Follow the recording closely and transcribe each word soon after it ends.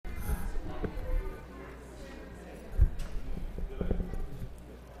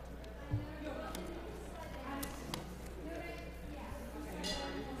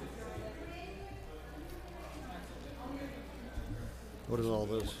What is all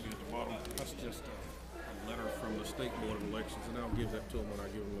this? At the bottom, that's just a letter from the state board of elections, and I'll give that to them when I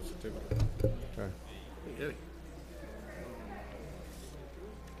give them the certificate. Okay. Hey, Eddie.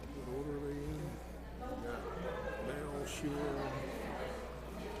 What order are they in? Got Bell, Shule.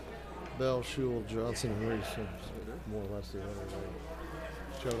 Bell, Shule, Johnson, and Reese. More or less the order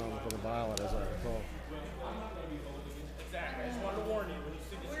they showed on for the ballot, as I recall. Exactly. I just wanted to warn you when you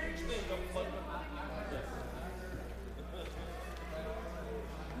see this huge thing, don't plug it.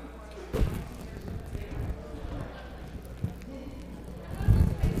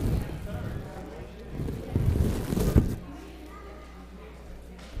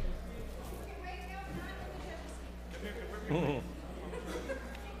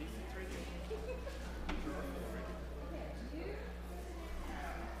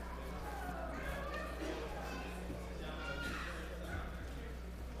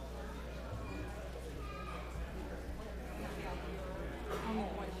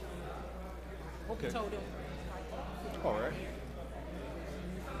 Okay. Told him. All right.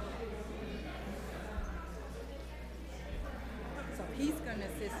 So he's gonna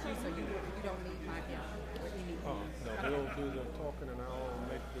assist you, so you don't need my help. Or you need No, they'll do the talking and I'll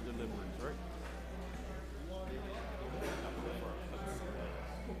make the deliveries, right?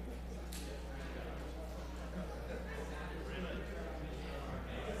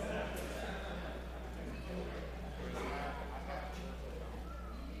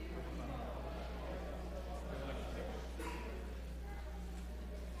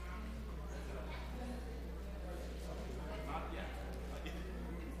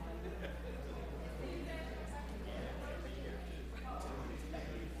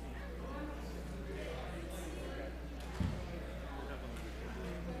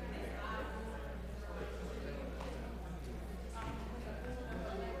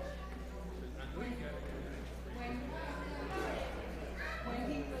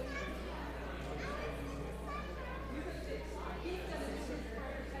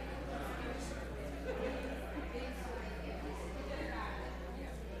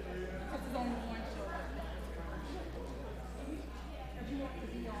 Because it's only one show. You have to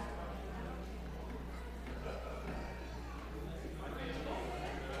be on.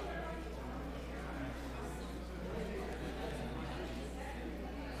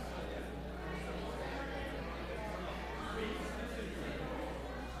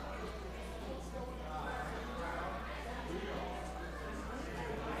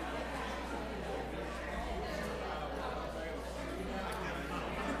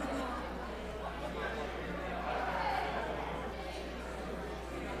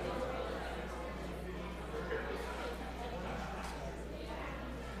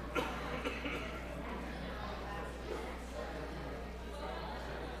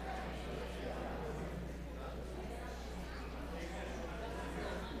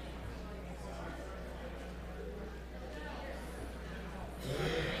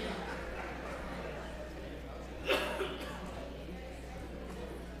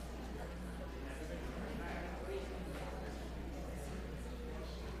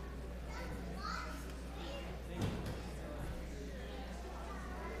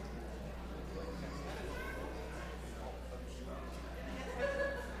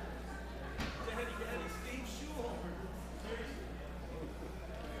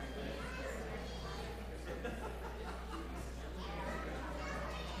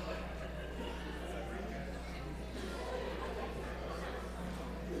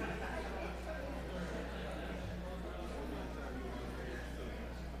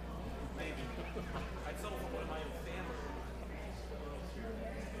 I'd settle for one of my own family.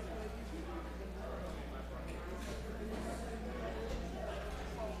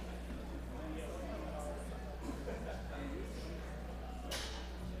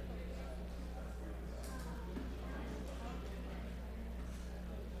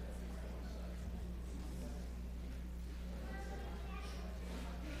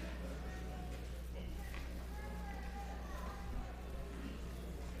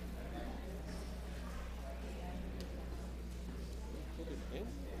 Put it in.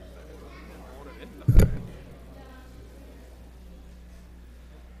 Order in the bag.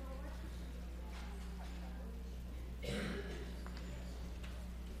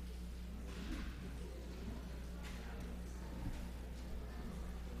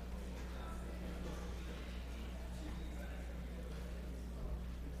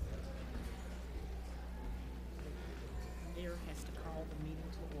 Mayor has to call the meeting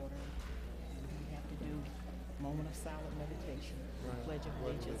to order, and we have to do a moment of silent meditation, Right. pledge of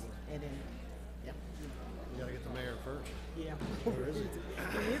Pledge allegiance, allegiance. and then, yeah, You gotta get the mayor first. yeah. Where is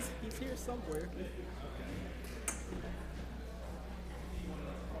he? He's here somewhere.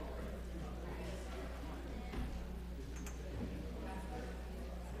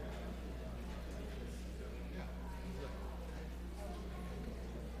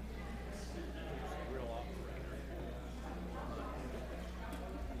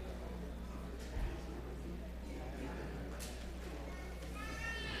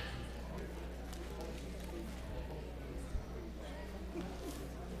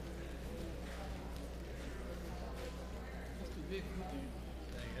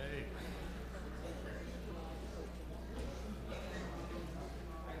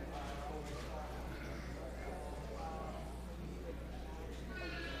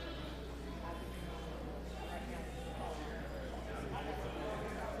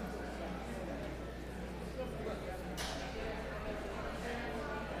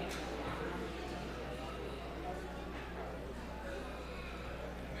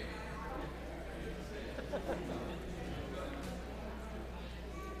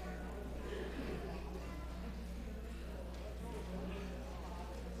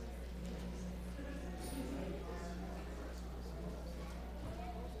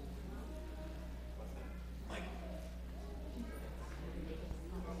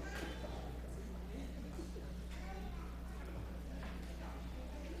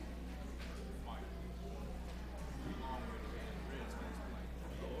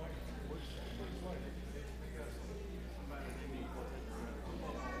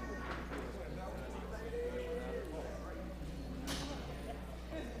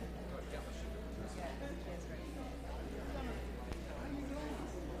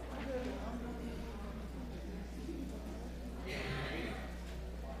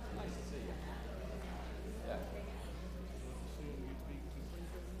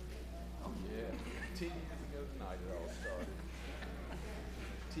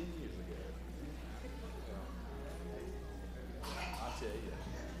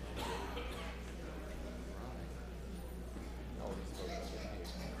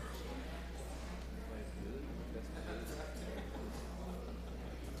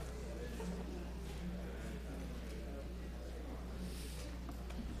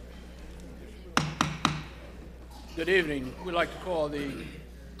 Good evening. We'd like to call the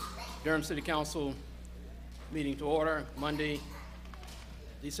Durham City Council meeting to order Monday,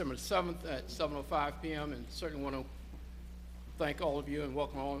 December 7th at 7:05 p.m. and certainly want to thank all of you and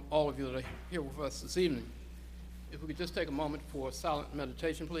welcome all of you that are here with us this evening. If we could just take a moment for silent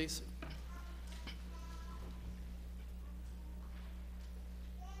meditation, please.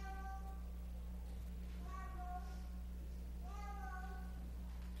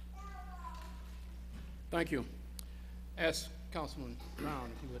 Thank you. Ask Councilman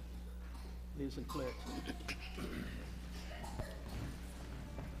Brown if he would lead us in pledge.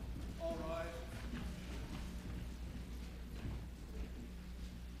 All rise.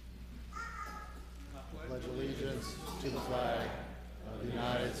 Pledge allegiance to the flag of the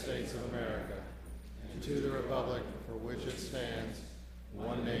United States of America and to the republic for which it stands,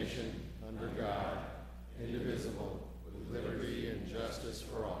 one nation, under God, indivisible, with liberty and justice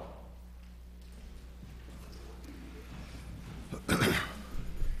for all.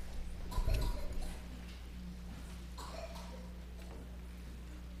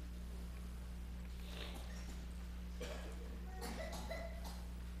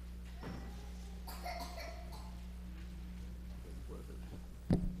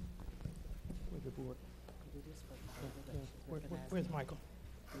 Where's Michael?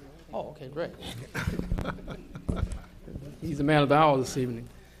 Oh, okay, great. He's the man of the hour this evening.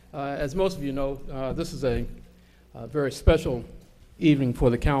 As most of you know, this is a very special evening for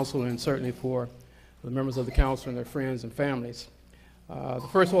the council and certainly for the members of the council and their friends and families. The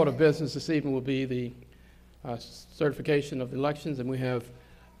first order of business this evening will be the certification of the elections, and we have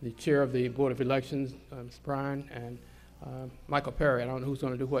the chair of the Board of Elections, Ms. Bryan, and Michael Perry. I don't know who's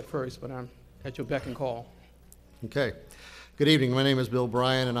going to do what first, but I'm at your beck and call. Okay. Good evening. My name is Bill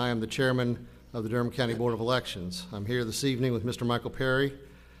Bryan, and I am the chairman of the Durham County Board of Elections. I'm here this evening with Mr. Michael Perry,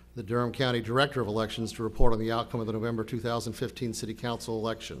 the Durham County Director of Elections, to report on the outcome of the November 2015 City Council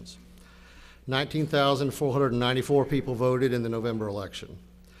elections. 19,494 people voted in the November election.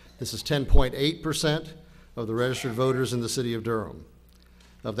 This is 10.8% of the registered voters in the city of Durham.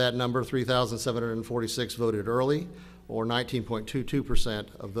 Of that number, 3,746 voted early, or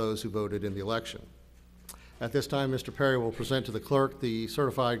 19.22% of those who voted in the election. At this time, Mr. Perry will present to the clerk the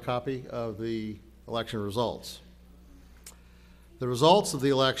certified copy of the election results. The results of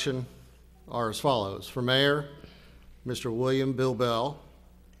the election are as follows. For mayor, Mr. William Bill Bell.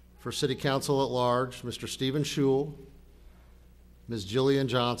 For city council at large, Mr. Stephen Schul, Ms. Jillian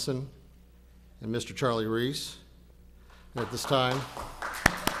Johnson, and Mr. Charlie Reese. And at this time,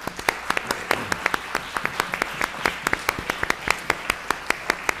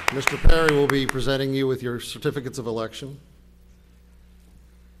 Mr. Perry will be presenting you with your certificates of election.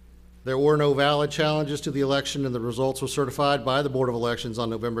 There were no valid challenges to the election, and the results were certified by the Board of Elections on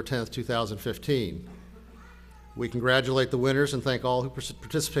November 10th, 2015. We congratulate the winners and thank all who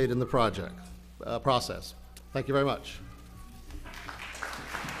participated in the process. Thank you very much.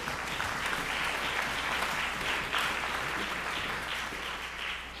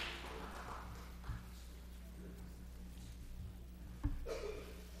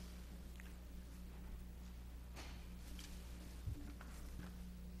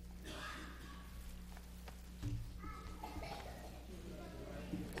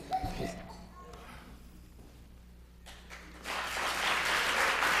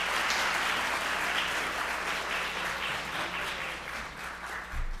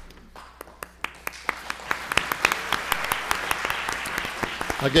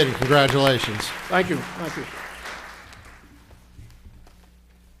 Again, congratulations. Thank you. Thank you.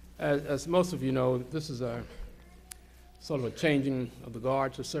 As most of you know, this is a sort of a changing of the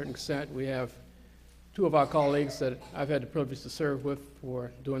guard to a certain extent. We have two of our colleagues that I've had the privilege to serve with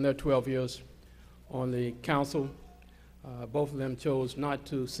for during their 12 years on the council. Both of them chose not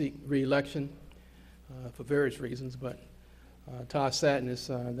to seek re-election for various reasons, but to our sadness,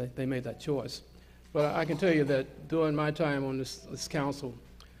 they made that choice. But I can tell you that during my time on this council,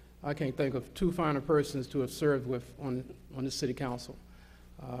 I can't think of two finer persons to have served with on this city council.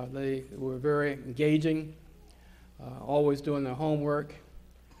 They were very engaging, always doing their homework,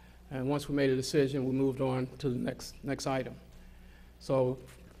 and once we made a decision, we moved on to the next item. So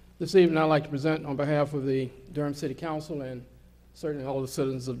this evening, I'd like to present on behalf of the Durham City Council and certainly all the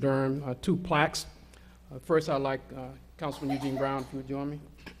citizens of Durham, two plaques. First, I'd like Councilman Eugene Brown, if you would join me.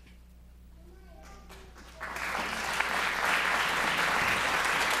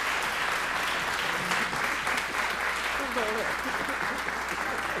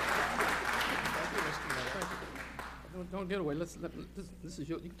 Don't get away. This is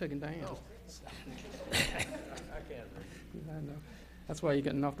your. You can take it down. No. I can't. I know. That's why you're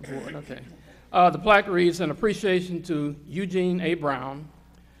getting off the board. Okay. The plaque reads, "An appreciation to Eugene A. Brown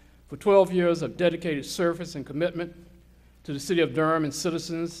for 12 years of dedicated service and commitment to the city of Durham and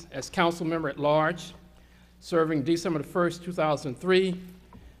citizens as council member at large, serving December the 1st, 2003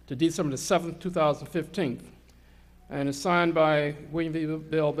 to December the 7th, 2015. And is signed by William V.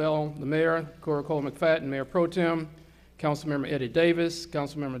 Bell, the mayor, Cora Cole McFadden, Mayor Pro Tem, Councilmember Eddie Davis,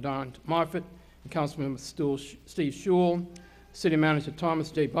 Councilmember Don Moffitt, and Councilmember Steve Schewel, City Manager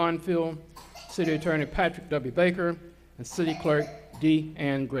Thomas J. Bonfield, City Attorney Patrick W. Baker, and City Clerk D.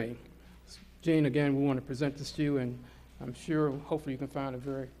 Ann Gray. Gene, again, we want to present this to you, and I'm sure, hopefully, you can find a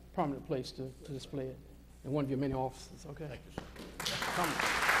very prominent place to display it in one of your many offices, okay? Thank you, sir. Come.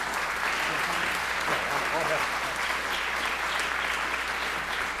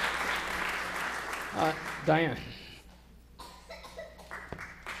 Diane.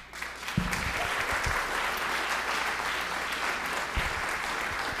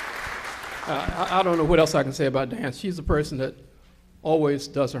 I don't know what else I can say about Diane. She's a person that always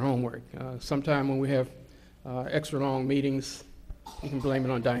does her homework. Sometime when we have extra long meetings, you can blame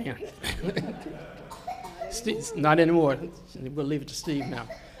it on Diane. Not anymore. We'll leave it to Steve now.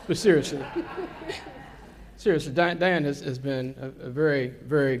 But seriously, Diane has been a very,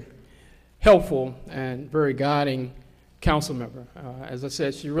 very helpful and very guiding council member. As I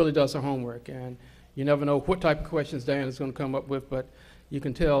said, she really does her homework, and you never know what type of questions Diane is going to come up with, but you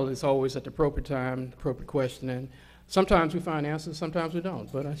can tell it's always at the appropriate time, the appropriate question, and sometimes we find answers, sometimes we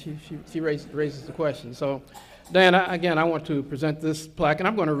don't, but she raises the question. So, Dan, again, I want to present this plaque, and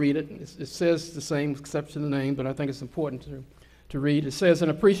I'm going to read it. It says the same except for the name, but I think it's important to read. It says, "An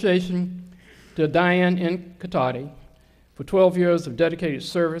appreciation to Diane N. Katati for 12 years of dedicated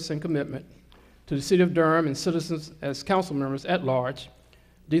service and commitment to the city of Durham and citizens as council members at large,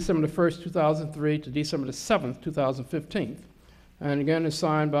 December the 1st, 2003 to December the 7th, 2015. And again, it's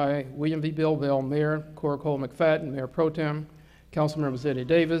signed by William V. Bell, Mayor, Cora Cole McFadden, Mayor Pro Tem, Councilmember Eddie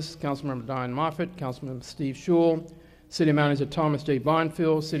Davis, Councilmember Don Moffitt, Councilmember Steve Schewel, City Manager Thomas J.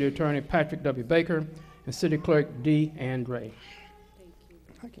 Bonfield, City Attorney Patrick W. Baker, and City Clerk D. Ann Gray."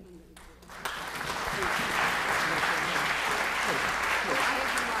 Thank you.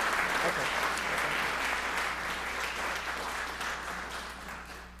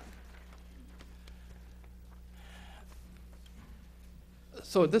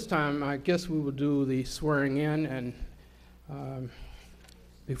 So at this time, I guess we will do the swearing in, and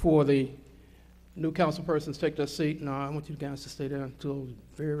before the new council persons take their seat, no, I want you guys to stay there until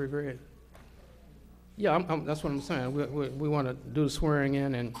very, very, yeah, that's what I'm saying. We want to do the swearing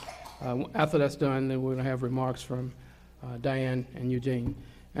in, and after that's done, then we're going to have remarks from Diane and Eugene.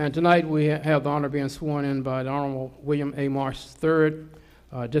 And tonight we have the honor of being sworn in by the Honorable William A. Marsh III,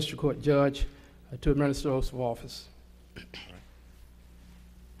 District Court Judge, to administer the oath of office.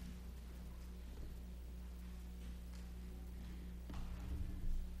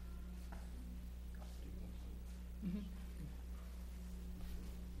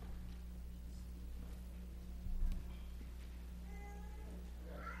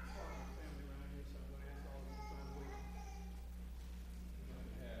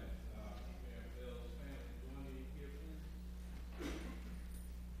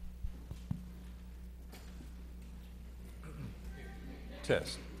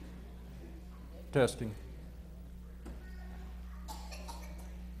 Test. Testing.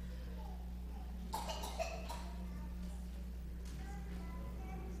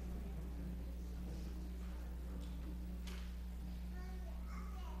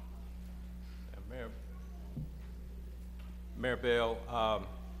 Mayor Bell,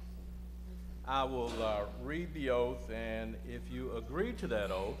 I will read the oath, and if you agree to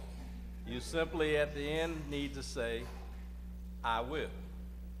that oath, you simply at the end need to say, "I will."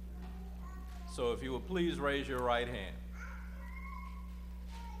 So if you will please raise your right hand.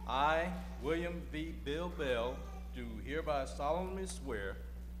 I, William V. Bill Bell, do hereby solemnly swear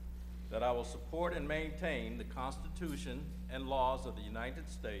that I will support and maintain the Constitution and laws of the United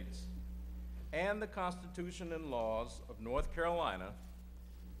States and the Constitution and laws of North Carolina,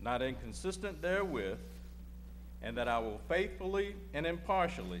 not inconsistent therewith, and that I will faithfully and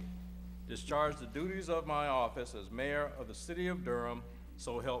impartially discharge the duties of my office as mayor of the city of Durham,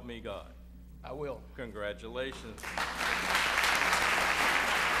 so help me God. I will. Congratulations.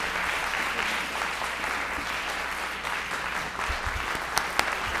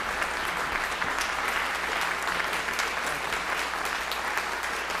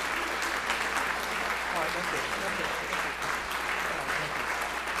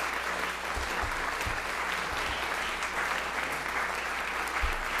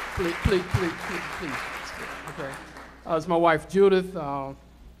 Please. Okay. It's my wife, Judith.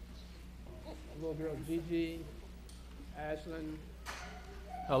 little girls, Gigi, Ashlyn,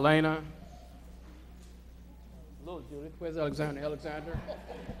 Elena, little Julie, where's Alexander? Alexander.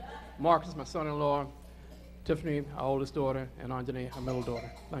 Marcus, my son-in-law, Tiffany, our oldest daughter, and Anjani, our middle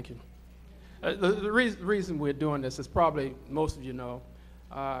daughter. Thank you. The reason we're doing this is probably most of you know,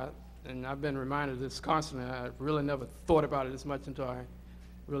 and I've been reminded of this constantly. I really never thought about it as much until I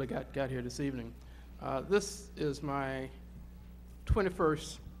really got here this evening. This is my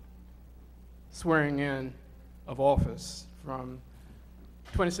 21st swearing in of office from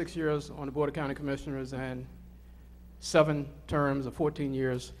 26 years on the Board of County Commissioners and 7 terms of 14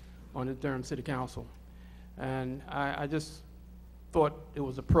 years on the Durham City Council. And I just thought it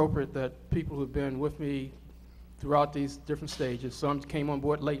was appropriate that people who've been with me throughout these different stages, some came on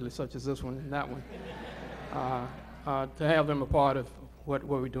board lately, such as this one and that one, to have them a part of what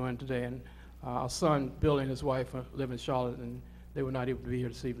we're doing today. And our son, Billy, and his wife live in Charlotte, and they were not able to be here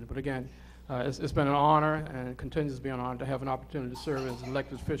this evening. But again, it's been an honor, and it continues to be an honor to have an opportunity to serve as an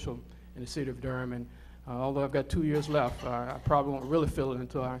elected official in the city of Durham. And although I've got 2 years left, I probably won't really feel it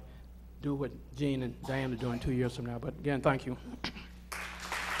until I do what Gene and Diane are doing 2 years from now. But again, thank you.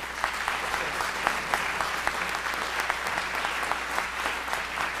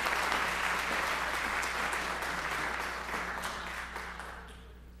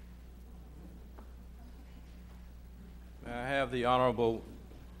 I have the Honorable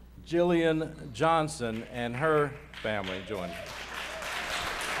Jillian Johnson and her family join me.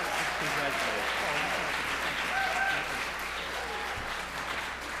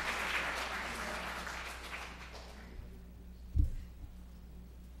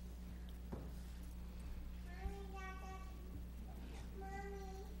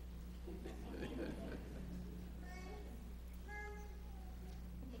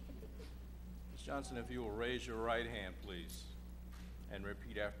 Ms. Johnson, if you will raise your right hand, please, and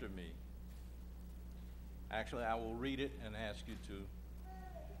repeat after me. Actually, I will read it and ask you to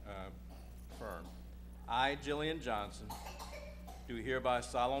affirm. I, Jillian Johnson, do hereby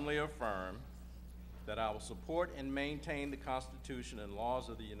solemnly affirm that I will support and maintain the Constitution and laws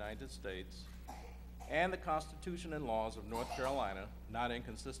of the United States and the Constitution and laws of North Carolina, not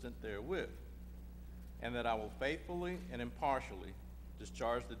inconsistent therewith, and that I will faithfully and impartially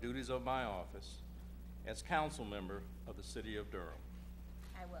discharge the duties of my office as council member of the city of Durham.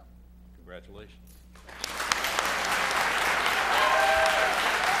 I will. Congratulations.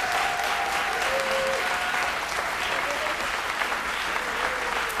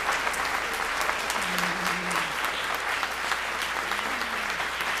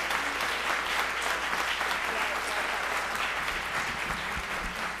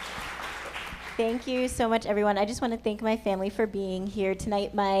 Thank you so much, everyone. I just want to thank my family for being here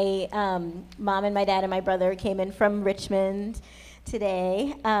tonight. My mom and my dad and my brother came in from Richmond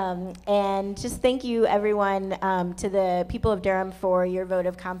today. And just thank you, everyone, to the people of Durham for your vote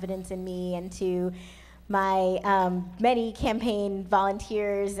of confidence in me, and to my many campaign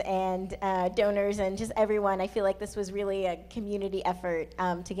volunteers and donors and just everyone. I feel like this was really a community effort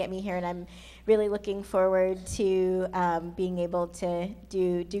to get me here, and I'm really looking forward to being able to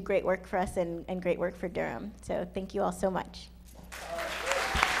do great work for us and great work for Durham. So thank you all so much.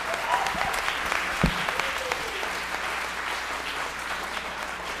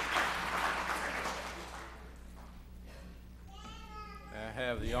 I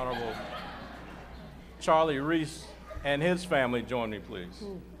have the Honorable Charlie Reese and his family join me, please.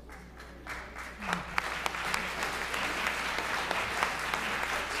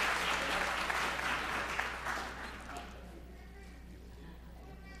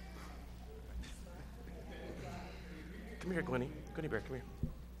 Come here, Gwenny. Gwenny Bear, come here.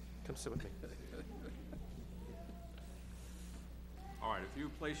 Come sit with me. All right, if you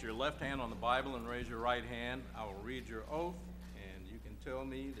place your left hand on the Bible and raise your right hand, I will read your oath, and you can tell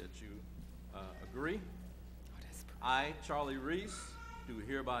me that you agree. I, Charlie Reese, do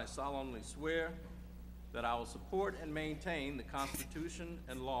hereby solemnly swear that I will support and maintain the Constitution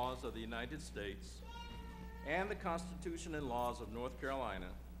and laws of the United States and the Constitution and laws of North Carolina,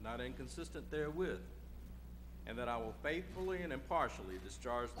 not inconsistent therewith, and that I will faithfully and impartially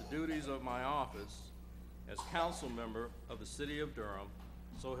discharge the duties of my office as council member of the city of Durham,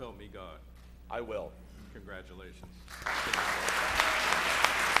 so help me God. I will. Congratulations.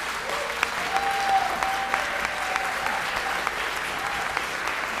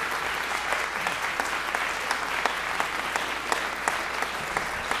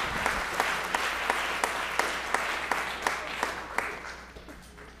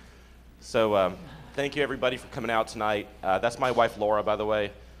 So thank you, everybody, for coming out tonight. That's my wife, Laura, by the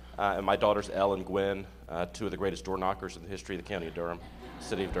way, and my daughters, Elle and Gwen, two of the greatest door knockers in the history of the county of Durham,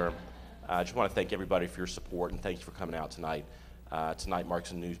 city of Durham. I just want to thank everybody for your support, and thank you for coming out tonight. Tonight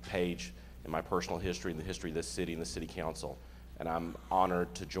marks a new page in my personal history and the history of this city and the City Council, and I'm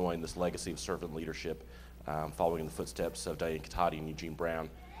honored to join this legacy of servant leadership, following in the footsteps of Diane Katati and Eugene Brown,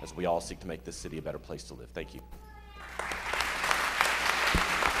 as we all seek to make this city a better place to live. Thank you.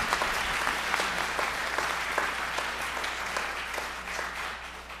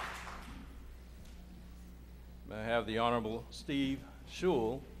 May I have the Honorable Steve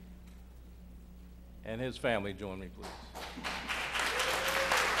Schewel and his family join me, please.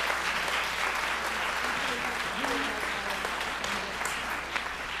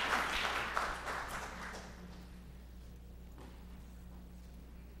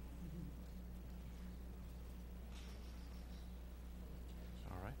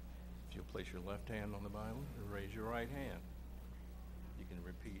 All right. If you'll place your left hand on the Bible and raise your right hand, you can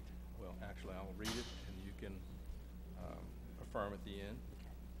repeat. Well, actually, I'll read it, and you can affirm at the end.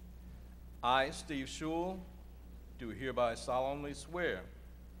 I, Steve Schewel, do hereby solemnly swear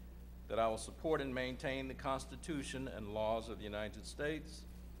that I will support and maintain the Constitution and laws of the United States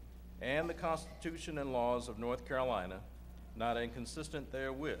and the Constitution and laws of North Carolina, not inconsistent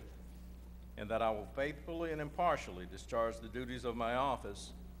therewith, and that I will faithfully and impartially discharge the duties of my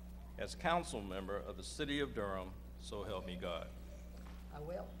office as council member of the City of Durham, so help me God. I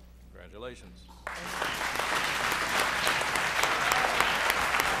will. Congratulations.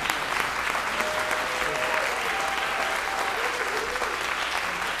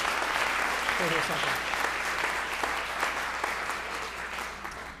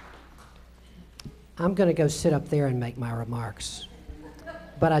 I'm going to go sit up there and make my remarks.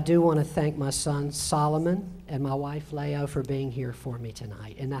 But I do want to thank my son Solomon and my wife Leo for being here for me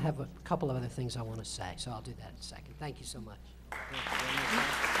tonight. And I have a couple of other things I want to say, so I'll do that in a second. Thank you so much.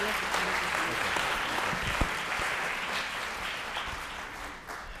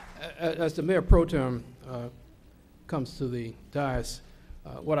 As the Mayor Pro Tem comes to the dais,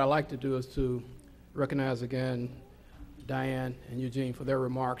 what I'd like to do is to recognize again Diane and Eugene for their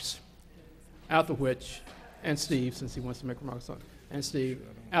remarks, after which, and Steve, since he wants to make remarks on, and Steve,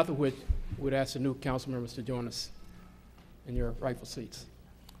 after which we'd ask the new council members to join us in your rightful seats.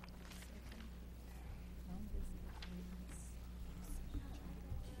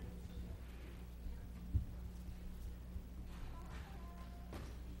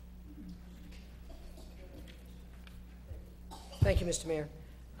 Thank you, Mr. Mayor.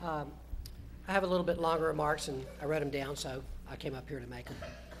 I have a little bit longer remarks, and I wrote them down, so I came up here to make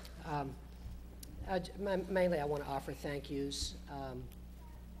them. Mainly, I want to offer thank yous.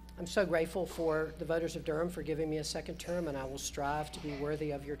 I'm so grateful for the voters of Durham for giving me a second term, and I will strive to be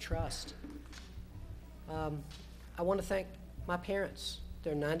worthy of your trust. I want to thank my parents.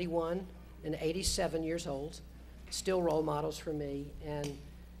 They're 91 and 87 years old, still role models for me, and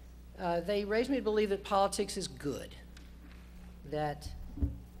they raised me to believe that politics is good, that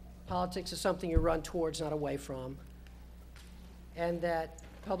politics is something you run towards, not away from, and that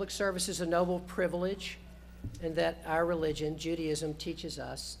public service is a noble privilege, and that our religion, Judaism, teaches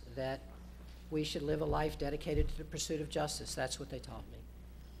us that we should live a life dedicated to the pursuit of justice. That's what they taught me.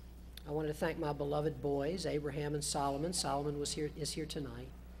 I wanted to thank my beloved boys, Abraham and Solomon. Solomon is here tonight,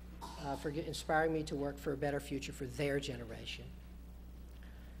 for inspiring me to work for a better future for their generation.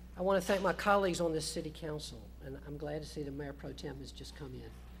 I want to thank my colleagues on this city council, and I'm glad to see the Mayor Pro Tem has just come in.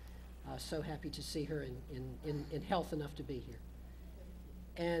 So happy to see her in health enough to be here.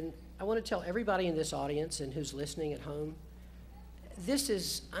 And I want to tell everybody in this audience and who's listening at home,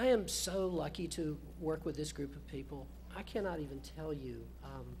 I am so lucky to work with this group of people. I cannot even tell you.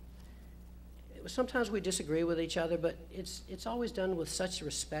 Sometimes we disagree with each other, but it's always done with such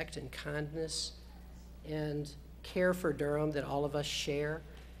respect and kindness and care for Durham that all of us share.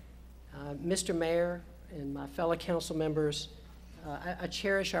 Mr. Mayor and my fellow council members, I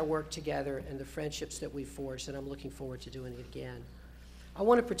cherish our work together and the friendships that we've forged, and I'm looking forward to doing it again. I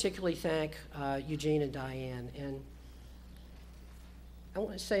want to particularly thank Eugene and Diane, and I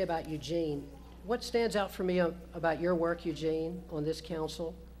want to say about Eugene, what stands out for me about your work, Eugene, on this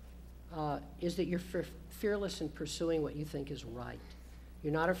council, is that you're fearless in pursuing what you think is right.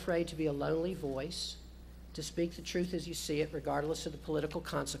 You're not afraid to be a lonely voice, to speak the truth as you see it, regardless of the political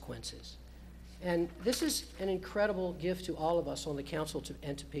consequences. And this is an incredible gift to all of us on the council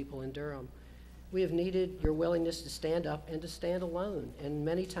and to people in Durham. We have needed your willingness to stand up and to stand alone, and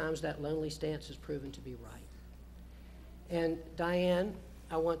many times that lonely stance has proven to be right. And Diane,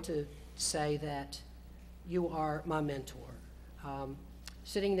 I want to say that you are my mentor.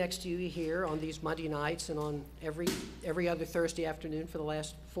 Sitting next to you here on these Monday nights and on every other Thursday afternoon for the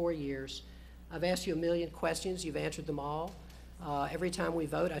last 4 years, I've asked you a million questions. You've answered them all. Every time we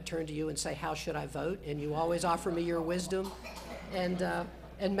vote, I turn to you and say, how should I vote? And you always offer me your wisdom, and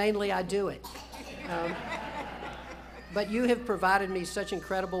mainly I do it. But you have provided me such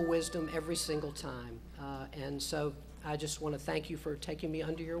incredible wisdom every single time. And so I just want to thank you for taking me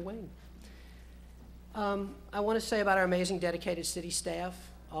under your wing. I want to say about our amazing dedicated city staff,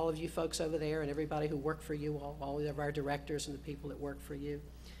 all of you folks over there and everybody who work for you, all of our directors and the people that work for you.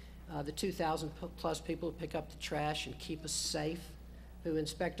 The 2,000 plus people who pick up the trash and keep us safe, who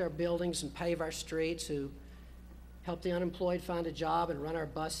inspect our buildings and pave our streets, who help the unemployed find a job and run our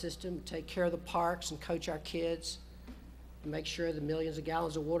bus system, take care of the parks and coach our kids, and make sure the millions of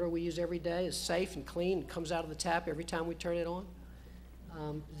gallons of water we use every day is safe and clean and comes out of the tap every time we turn it on.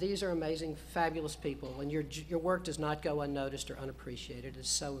 These are amazing, fabulous people, and your work does not go unnoticed or unappreciated. It is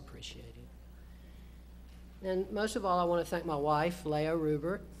so appreciated. And most of all, I want to thank my wife, Leo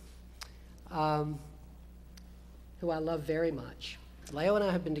Rubert, who I love very much. Leo and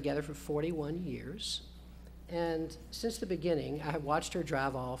I have been together for 41 years, and since the beginning, I have watched her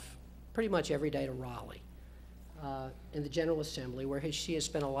drive off pretty much every day to Raleigh in the General Assembly, where she has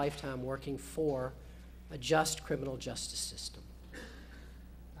spent a lifetime working for a just criminal justice system.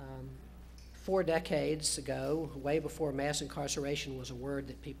 4 decades ago, way before mass incarceration was a word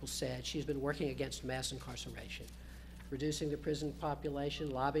that people said, she's been working against mass incarceration, reducing the prison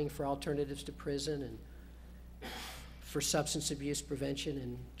population, lobbying for alternatives to prison, and for substance abuse prevention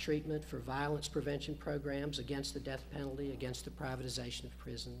and treatment, for violence prevention programs, against the death penalty, against the privatization of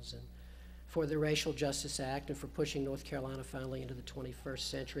prisons, and for the Racial Justice Act, and for pushing North Carolina finally into the 21st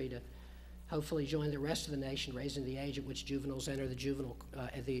century to hopefully join the rest of the nation, raising the age at which juveniles enter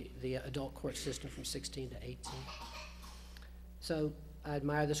the adult court system from 16 to 18. So I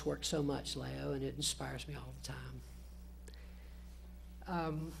admire this work so much, Leo, and it inspires me all the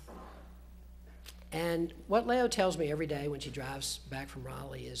time. And what Leo tells me every day when she drives back from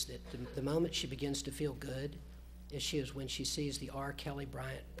Raleigh is that the moment she begins to feel good is when she sees the R. Kelly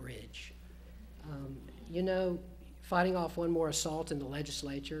Bryant Bridge. You know, fighting off one more assault in the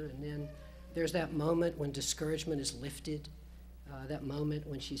legislature, and then there's that moment when discouragement is lifted, that moment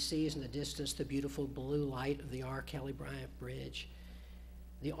when she sees in the distance the beautiful blue light of the R. Kelly Bryant Bridge,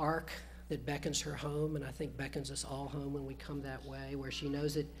 the arc that beckons her home, and I think beckons us all home when we come that way, where she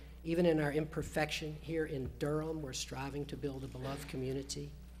knows that even in our imperfection here in Durham, we're striving to build a beloved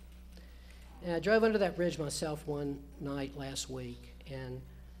community. And I drove under that bridge myself one night last week, and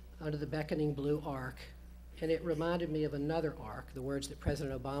under the beckoning blue arc, and it reminded me of another arc, the words that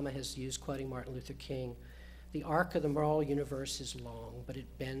President Obama has used, quoting Martin Luther King. The arc of the moral universe is long, but it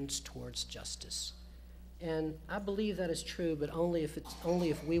bends towards justice. And I believe that is true, but only if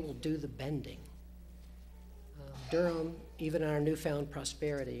we will do the bending. Durham, even in our newfound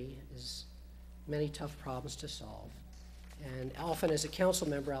prosperity, has many tough problems to solve. And often as a council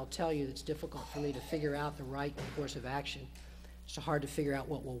member, I'll tell you it's difficult for me to figure out the right course of action. It's hard to figure out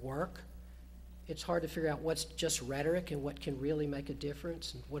what will work. It's hard to figure out what's just rhetoric and what can really make a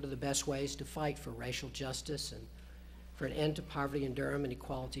difference, and what are the best ways to fight for racial justice and for an end to poverty in Durham and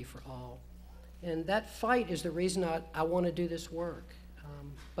equality for all. And that fight is the reason I want to do this work.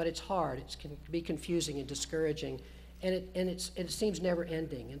 But it's hard. It can be confusing and discouraging, and it seems never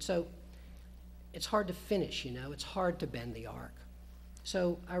ending. And so it's hard to finish, you know. It's hard to bend the arc.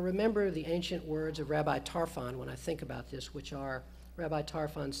 So I remember the ancient words of Rabbi Tarfon when I think about this, which are, Rabbi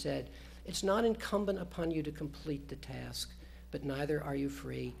Tarfon said, "It's not incumbent upon you to complete the task, but neither are you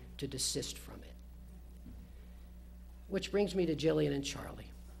free to desist from it." Which brings me to Jillian and Charlie.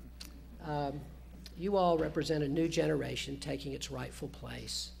 You all represent a new generation taking its rightful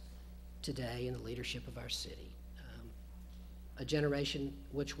place today in the leadership of our city. A generation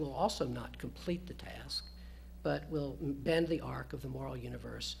which will also not complete the task, but will bend the arc of the moral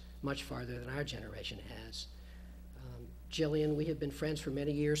universe much farther than our generation has. Jillian, we have been friends for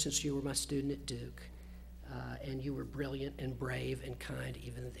many years since you were my student at Duke, and you were brilliant and brave and kind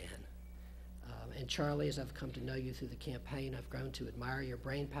even then. And Charlie, as I've come to know you through the campaign, I've grown to admire your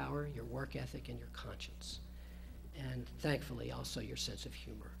brain power, your work ethic, and your conscience. And thankfully, also your sense of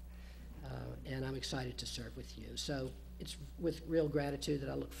humor. And I'm excited to serve with you. So it's with real gratitude that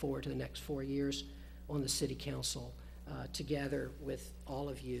I look forward to the next 4 years on the City Council together with all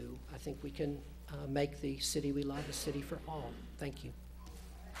of you. I think we can make the city we love a city for all. Thank you.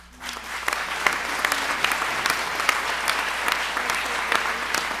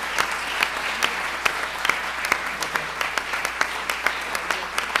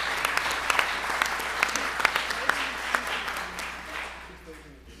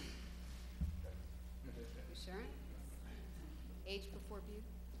 Age before beauty?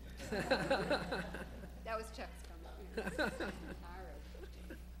 That was Chuck's comment.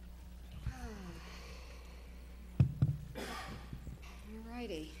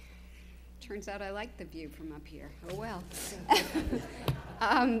 turns out I like the view from up here. Oh well.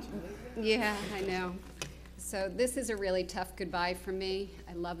 Yeah, I know. So this is a really tough goodbye for me.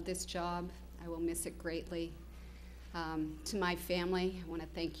 I love this job. I will miss it greatly. To my family, I want to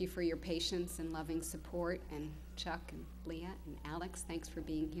thank you for your patience and loving support, and Chuck and Leah and Alex, thanks for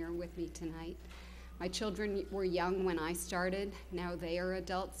being here with me tonight. My children were young when I started. Now they are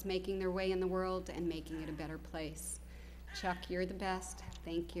adults making their way in the world and making it a better place. Chuck, you're the best.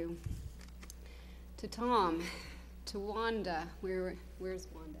 Thank you. To Tom, to Wanda, where's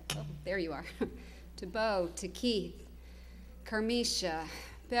Wanda? Oh, there you are. To Bo, to Keith, Carmisha,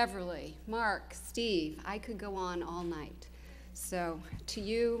 Beverly, Mark, Steve. I could go on all night. So to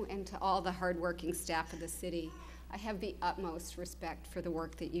you and to all the hardworking staff of the city, I have the utmost respect for the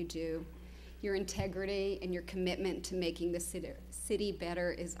work that you do. Your integrity and your commitment to making the city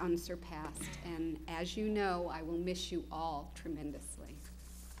better is unsurpassed. And as you know, I will miss you all tremendously.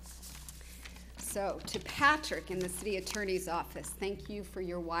 So to Patrick in the city attorney's office, thank you for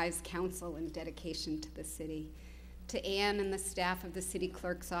your wise counsel and dedication to the city. To Ann and the staff of the city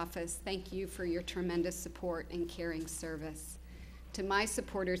clerk's office, thank you for your tremendous support and caring service. To my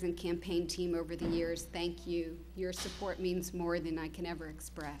supporters and campaign team over the years, thank you. Your support means more than I can ever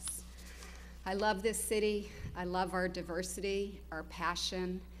express. I love this city. I love our diversity, our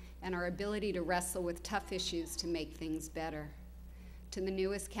passion, and our ability to wrestle with tough issues to make things better. To the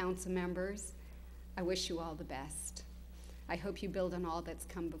newest council members, I wish you all the best. I hope you build on all that's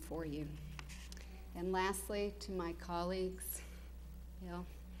come before you. And lastly, to my colleagues,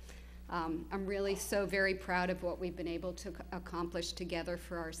 I'm really so very proud of what we've been able to accomplish together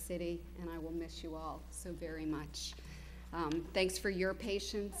for our city, and I will miss you all so very much. Thanks for your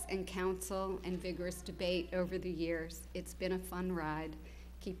patience and counsel and vigorous debate over the years. It's been a fun ride.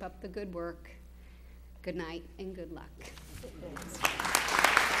 Keep up the good work. Good night and good luck.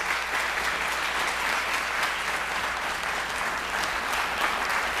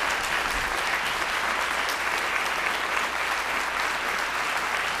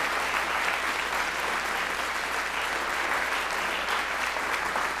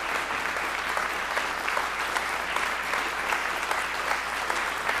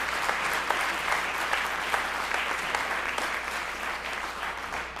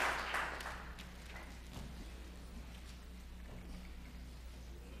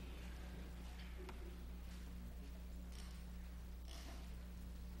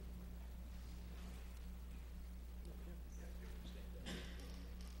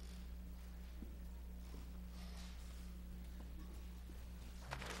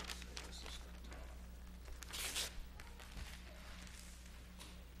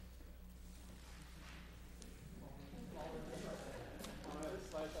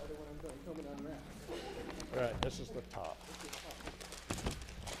 Right, this is the top.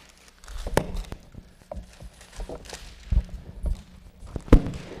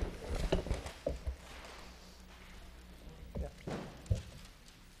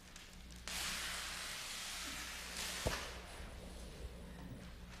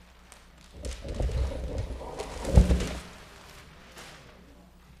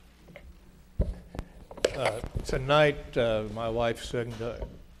 Tonight, my wife Signa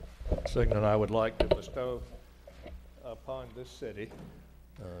and I would like to bestow upon this city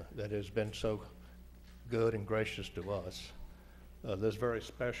that has been so good and gracious to us this very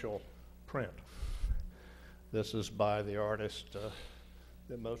special print. This is by the artist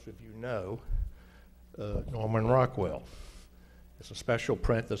that most of you know, Norman Rockwell. It's a special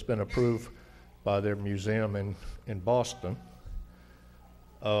print that's been approved by their museum in Boston.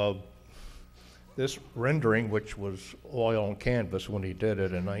 This rendering, which was oil on canvas when he did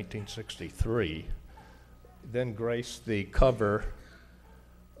it in 1963, then graced the cover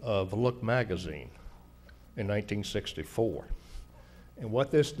of Look magazine in 1964. And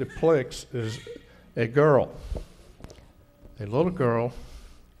what this depicts is a girl, a little girl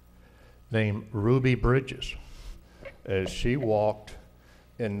named Ruby Bridges, as she walked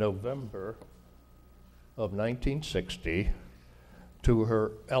in November of 1960 to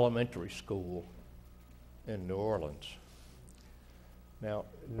her elementary school in New Orleans. Now,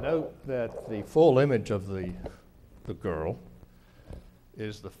 note that the full image of the girl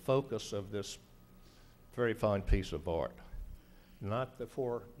is the focus of this very fine piece of art, not the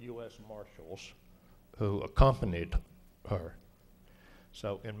 4 U.S. Marshals who accompanied her.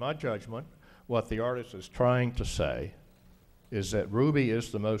 So, in my judgment, what the artist is trying to say is that Ruby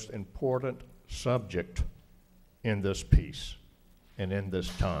is the most important subject in this piece and in this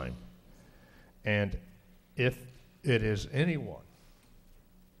time. And if it is anyone,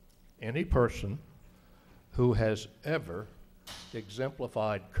 any person who has ever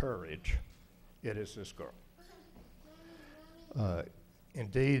exemplified courage it is this girl.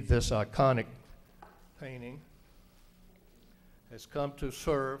 Indeed, this iconic painting has come to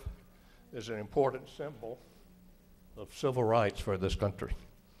serve as an important symbol of civil rights for this country.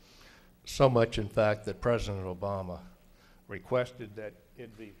 So much, in fact, that President Obama requested that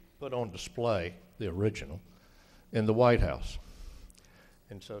it be put on display, the original, in the White House.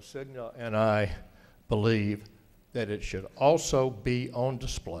 And so Signa and I believe that it should also be on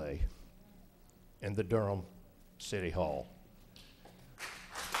display in the Durham City Hall.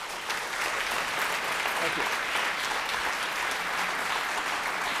 Thank you.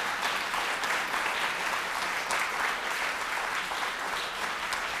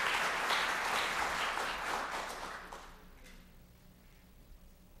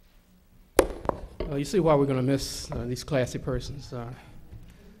 You see why we're going to miss these classy persons.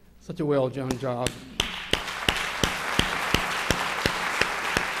 Such a well-done job.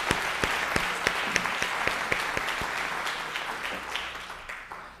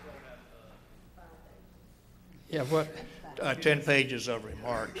 Yeah, what? 10 pages of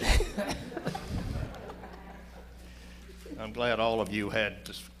remarks. I'm glad all of you had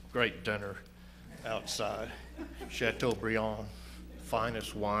this great dinner outside. Chateaubriand,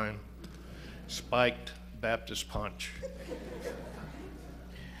 finest wine, spiked Baptist punch.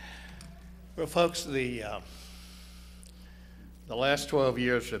 Well, folks, the last 12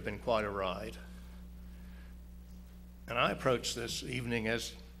 years have been quite a ride. And I approach this evening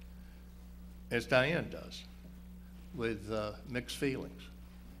as Diane does, with mixed feelings.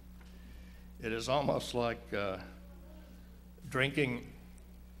 It is almost like drinking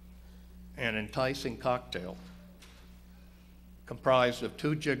an enticing cocktail comprised of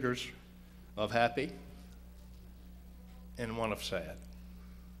 2 jiggers of happy and 1 of sad.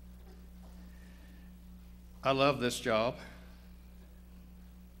 I love this job.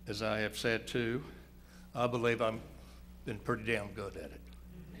 As I have said too, I believe I've been pretty damn good at it.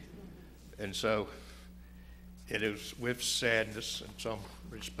 And so it is with sadness in some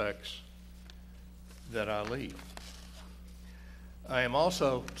respects that I leave. I am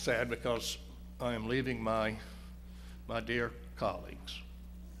also sad because I am leaving my dear colleagues,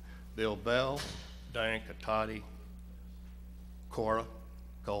 Bill Bell, Diane Katati, Cora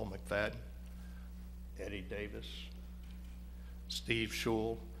Cole McFadden, Eddie Davis, Steve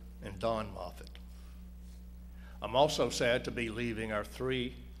Schul, and Don Moffitt. I'm also sad to be leaving our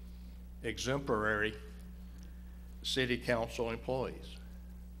 3 exemplary city council employees.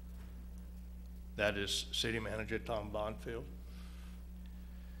 That is City Manager Tom Bonfield,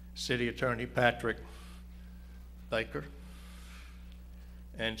 City Attorney Patrick Baker,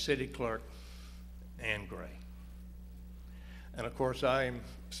 and City Clerk Ann Gray. And of course, I am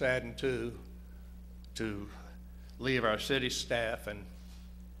saddened too to leave our city staff and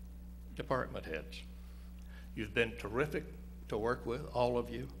department heads. You've been terrific to work with, all of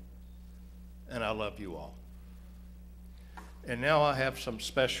you, and I love you all. And now I have some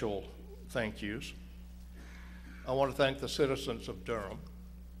special thank yous. I want to thank the citizens of Durham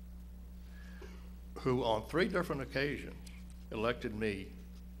who on 3 different occasions elected me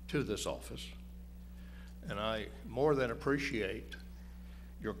to this office. And I more than appreciate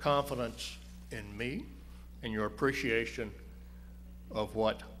your confidence in me and your appreciation of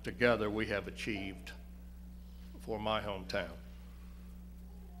what together we have achieved for my hometown.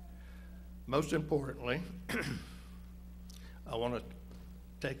 Most importantly, I want to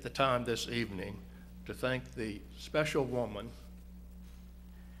take the time this evening to thank the special woman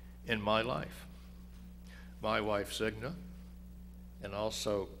in my life, my wife Signa, and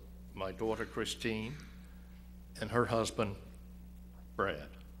also my daughter Christine and her husband Brad.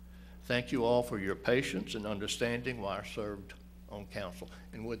 Thank you all for your patience and understanding while I served on council.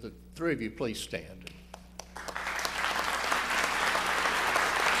 And would the 3 of you please stand?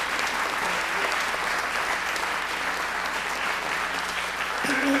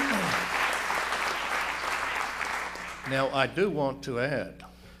 Now, I do want to add,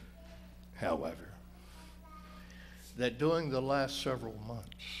 however, that during the last several months,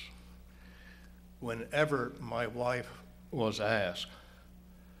 whenever my wife was asked,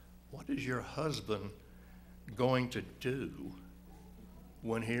 "What is your husband going to do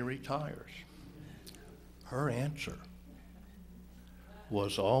when he retires?" her answer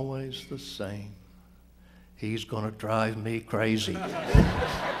was always the same: "He's going to drive me crazy."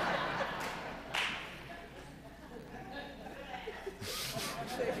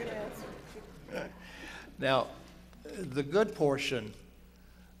 Now, the good portion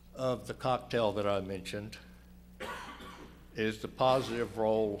of the cocktail that I mentioned is the positive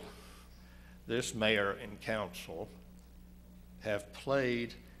role this mayor and council have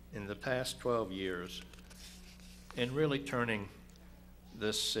played in the past 12 years in really turning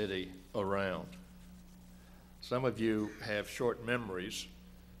this city around. Some of you have short memories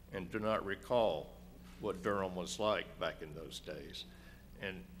and do not recall what Durham was like back in those days.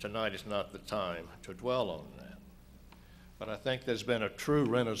 And tonight is not the time to dwell on that. But I think there's been a true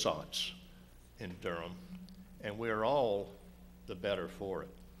renaissance in Durham, and we are all the better for it.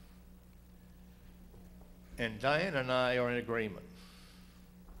 And Diane and I are in agreement.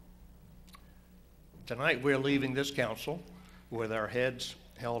 Tonight we're leaving this council with our heads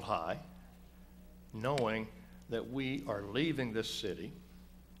held high, knowing that we are leaving this city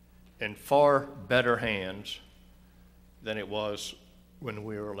in far better hands than it was when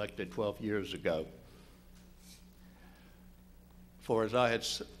we were elected 12 years ago. For as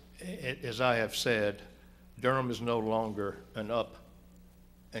I have said, Durham is no longer an up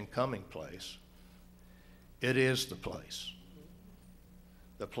and coming place. It is the place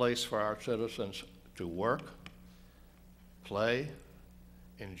for our citizens to work, play,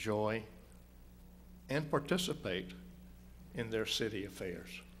 enjoy, and participate in their city affairs.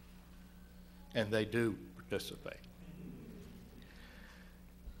 And they do participate.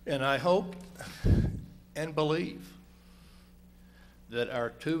 And I hope and believe that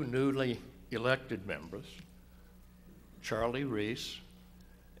our two newly elected members, Charlie Reese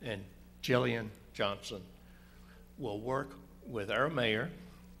and Jillian Johnson, will work with our mayor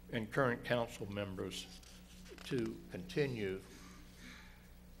and current council members to continue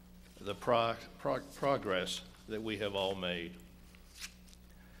the progress that we have all made.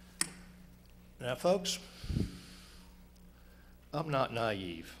 Now, folks, I'm not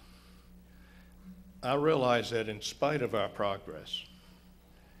naive. I realize that in spite of our progress,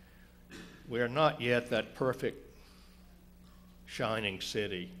 we are not yet that perfect, shining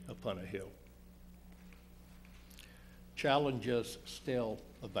city upon a hill. Challenges still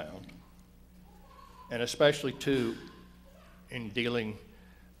abound, and especially too in dealing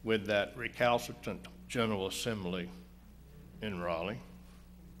with that recalcitrant General Assembly in Raleigh.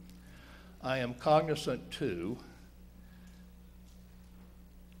 I am cognizant too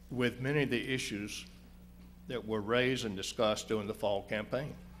with many of the issues that were raised and discussed during the fall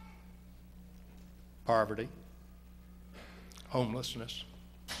campaign. Poverty, homelessness,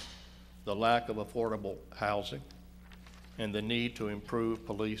 the lack of affordable housing, and the need to improve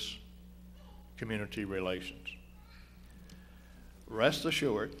police-community relations. Rest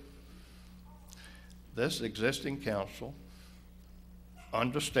assured, this existing council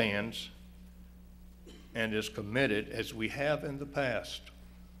understands and is committed, as we have in the past,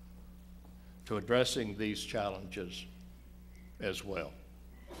 to addressing these challenges as well.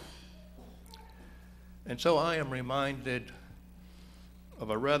 And so I am reminded of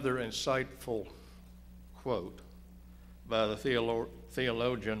a rather insightful quote by the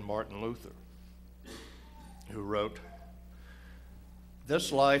theologian Martin Luther, who wrote,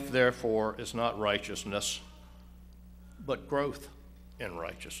 "This life, therefore, is not righteousness, but growth in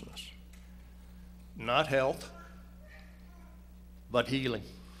righteousness. Not health, but healing.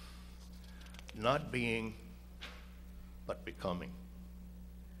 Not being, but becoming."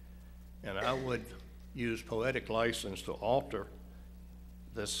 And I would use poetic license to alter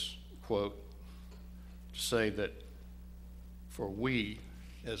this quote to say that for we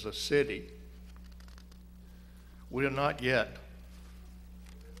as a city, we are not yet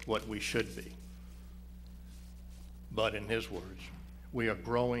what we should be. But in his words, we are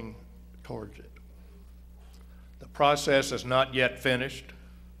growing towards it. The process is not yet finished,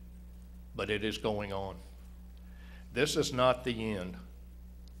 but it is going on. This is not the end,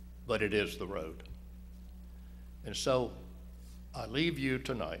 but it is the road. And so I leave you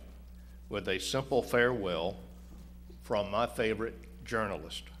tonight with a simple farewell from my favorite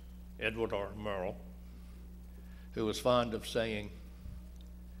journalist, Edward R. Murrow, who was fond of saying,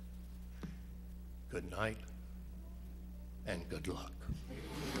 "Good night and good luck."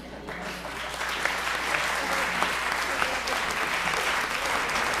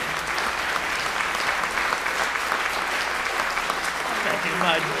 Thank you,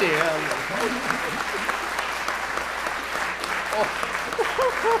 my dear.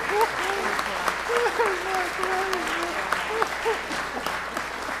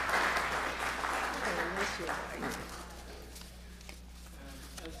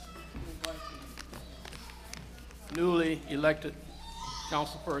 Newly elected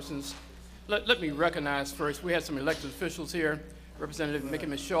councilpersons, let me recognize first, we had some elected officials here. Representative Mickey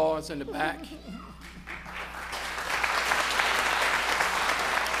Mishaw is in the back.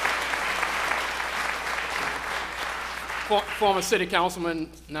 Former city councilman,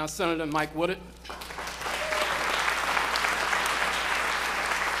 now Senator Mike Woodard.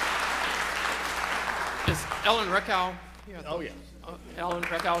 Is Ellen Reckow here? Oh, yes. Ellen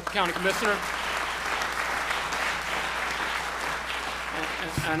Reckow, County Commissioner. And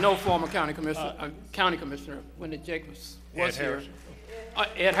I know former County Commissioner Wendy Jacobs was Ed here.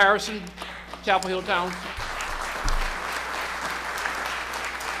 Harrison. Ed Harrison, Chapel Hill Town.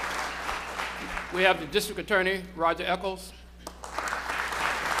 We have the District Attorney, Roger Eccles.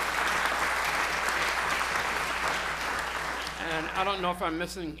 And I don't know if I'm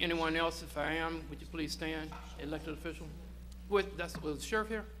missing anyone else. If I am, would you please stand, elected official? Was the sheriff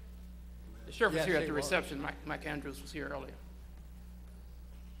here? The sheriff was here at the reception. Mike Andrews was here earlier.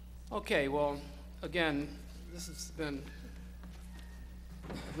 Okay, well, again, this has been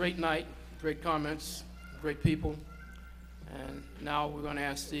a great night, great comments, great people. And now we're going to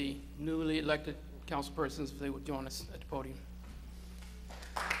ask the newly elected councilpersons if they would join us at the podium.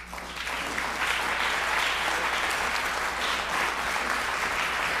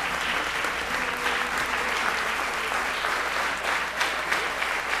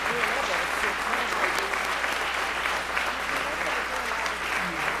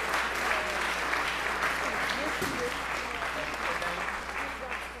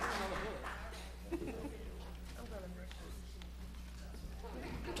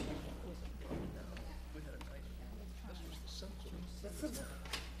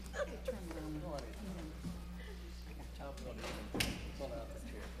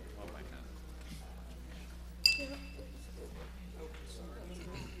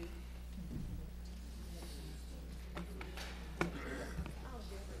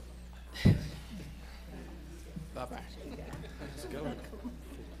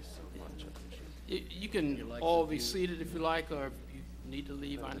 You can all be seated if you like, or if you need to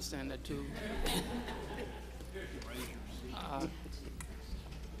leave, I understand that too.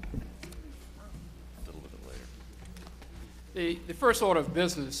 The first order of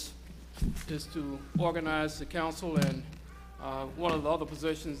business is to organize the council, and one of the other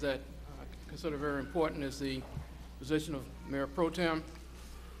positions that I consider very important is the position of Mayor Pro Tem.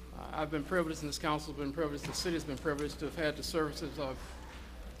 I've been privileged, and this council has been privileged, the city has been privileged to have had the services of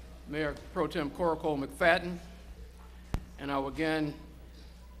Mayor Pro Tem Cole McFadden, and I will again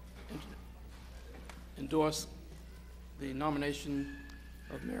endorse the nomination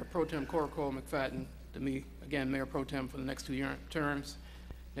of Mayor Pro Tem Cole McFadden to me, again, Mayor Pro Tem for the next 2 terms,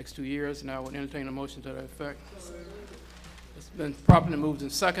 next 2 years, and I would entertain a motion to that effect. It's been properly moved in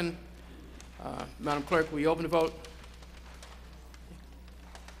second. Madam Clerk, will you open the vote?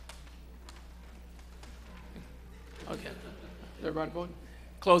 Okay. Everybody vote?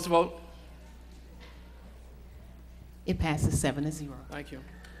 Close the vote. It passes 7-0. Thank you.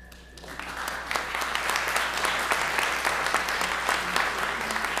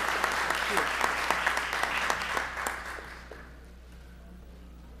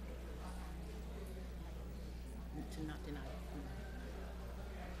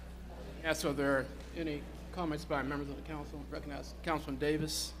 Yes, are there any comments by members of the council? Recognize Councilman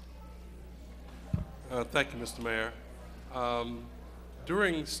Davis. Thank you, Mr. Mayor.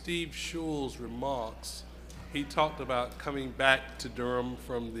 During Steve Schul's remarks, he talked about coming back to Durham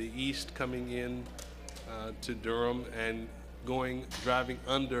from the east, coming in to Durham and driving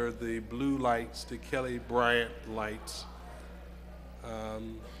under the blue lights, the Kelly Bryant lights.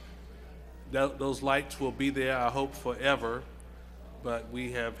 Those lights will be there, I hope, forever, but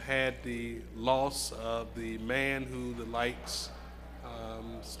we have had the loss of the man who the lights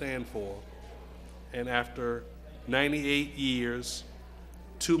stand for. And after 98 years,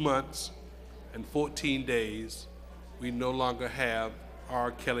 2 months, and 14 days, we no longer have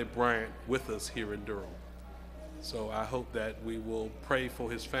R. Kelly Bryant with us here in Durham. So I hope that we will pray for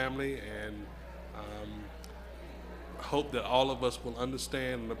his family, and hope that all of us will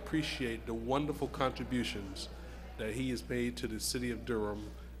understand and appreciate the wonderful contributions that he has made to the city of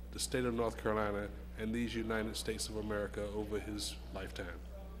Durham, the state of North Carolina, and these United States of America over his lifetime.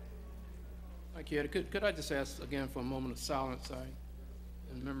 Thank you, Eddie. Could I just ask again for a moment of silence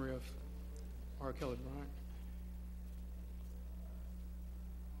in memory of R. Kelly Bryant?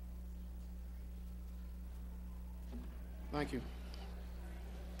 Thank you.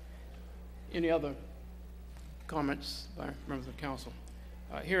 Any other comments by members of the council?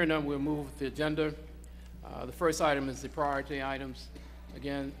 Hearing none, we'll move with the agenda. The first item is the priority items.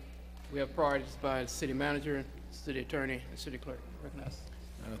 Again, we have priorities by the city manager, city attorney, and city clerk. Recognize.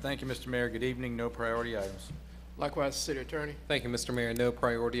 Thank you, Mr. Mayor. Good evening. No priority items. Likewise, city attorney. Thank you, Mr. Mayor. No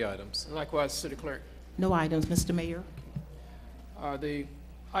priority items. Likewise, city clerk. No items, Mr. Mayor. The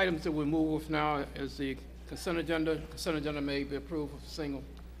items that we move with now is the consent agenda. Consent agenda may be approved with a single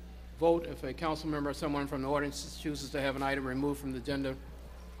vote if a council member or someone from the audience chooses to have an item removed from the agenda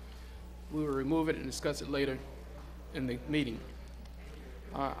we will remove it and discuss it later in the meeting.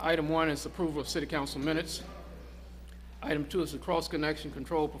 Item 1 is approval of City Council minutes. Item 2 is the cross-connection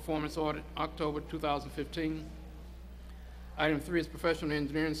control performance audit, October 2015. Item 3 is professional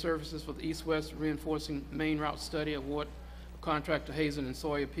engineering services for the East-West Reinforcing Main Route Study award of contract to Hazen and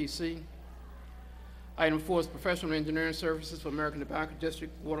Sawyer PC. Item 4 is professional engineering services for American Tobacco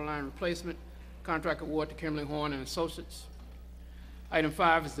District waterline replacement, contract award to Kimberly Horn and Associates. Item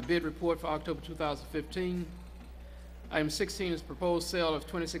 5 is the bid report for October 2015. Item 16 is proposed sale of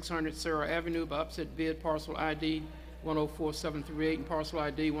 2600 Sarah Avenue by upset bid, parcel ID 104738 and parcel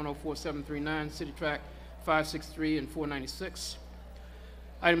ID 104739, City Tract 563 and 496.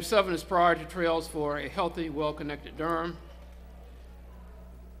 Item 7 is priority trails for a healthy, well-connected Durham.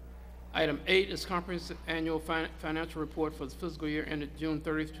 Item 8 is comprehensive annual financial report for the fiscal year ended June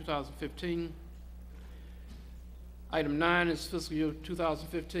 30th, 2015. Item 9 is fiscal year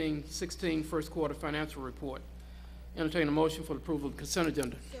 2015-16 first quarter financial report. Entertain a motion for the approval of the consent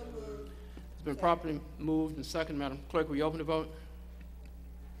agenda. So moved. It's been properly moved and second. Madam Clerk, will you open the vote?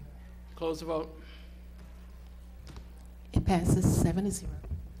 Close the vote. It passes 7-0.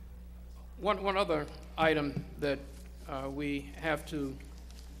 One other item that we have to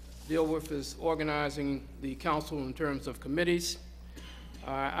deal with is organizing the council in terms of committees.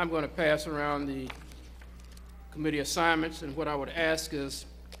 I'm going to pass around the committee assignments, and what I would ask is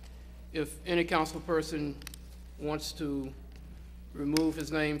if any council person wants to remove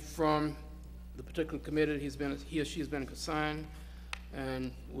his name from the particular committee he or she has been assigned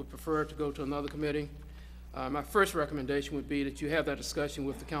and would prefer to go to another committee, my first recommendation would be that you have that discussion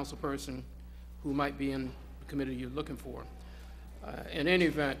with the council person who might be in the committee you're looking for. In any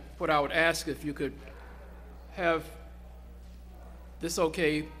event, what I would ask if you could have this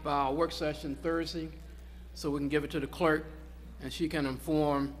okay by our work session Thursday so we can give it to the clerk and she can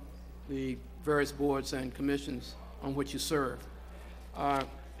inform the various boards and commissions on which you serve.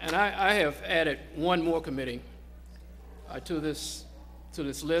 And I have added one more committee to this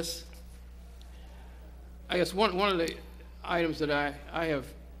list. I guess one of the items that I have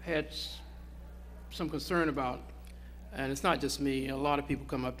had some concern about, and it's not just me, a lot of people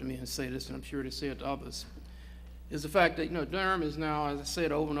come up to me and say this, and I'm sure they say it to others, is the fact that, Durham is now, as I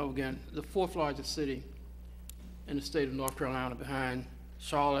said over and over again, the 4th largest city in the state of North Carolina behind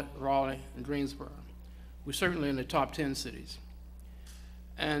Charlotte, Raleigh, and Greensboro. We're certainly in the top 10 cities.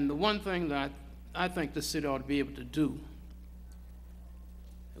 And the one thing that I think this city ought to be able to do,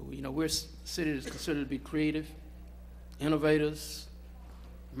 we're a city that's considered to be creative, innovators,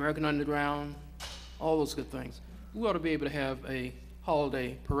 American Underground, all those good things. We ought to be able to have a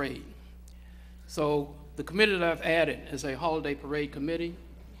holiday parade. So the committee that I've added is a holiday parade committee,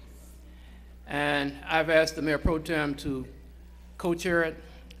 and I've asked the Mayor Pro Tem to co-chair it.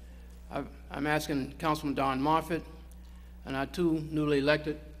 I'm asking Councilman Don Moffitt and our 2 newly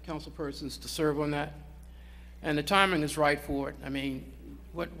elected council persons to serve on that. And the timing is right for it. I mean,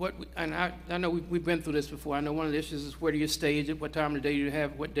 and I know we've been through this before. I know one of the issues is where do you stage it, what time of the day do you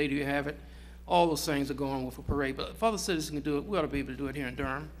have it, what day do you have it. All those things are going with a parade. But if other citizens can do it, we ought to be able to do it here in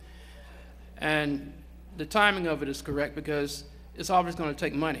Durham. And the timing of it is correct because it's obviously going to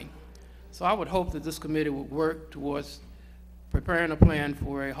take money. So I would hope that this committee would work towards preparing a plan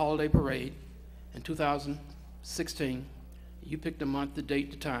for a holiday parade in 2016. You pick the month, the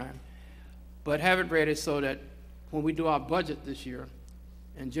date, the time, but have it ready so that when we do our budget this year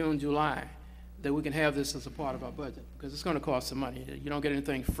in June, July, that we can have this as a part of our budget, because it's going to cost some money. You don't get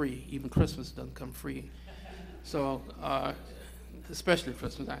anything free. Even Christmas doesn't come free. So, especially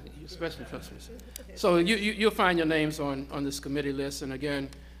Christmas. So you'll find your names on this committee list, and again,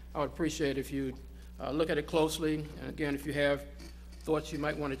 I would appreciate if you look at it closely, and again, if you have thoughts you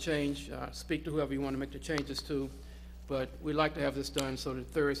might want to change, speak to whoever you want to make the changes to, but we'd like to have this done so that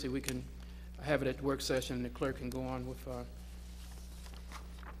Thursday we can have it at the work session and the clerk can go on with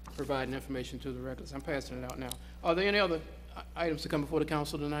providing information to the records. I'm passing it out now. Are there any other items to come before the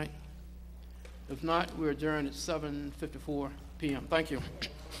council tonight? If not, we're adjourned at 7:54 p.m. Thank you.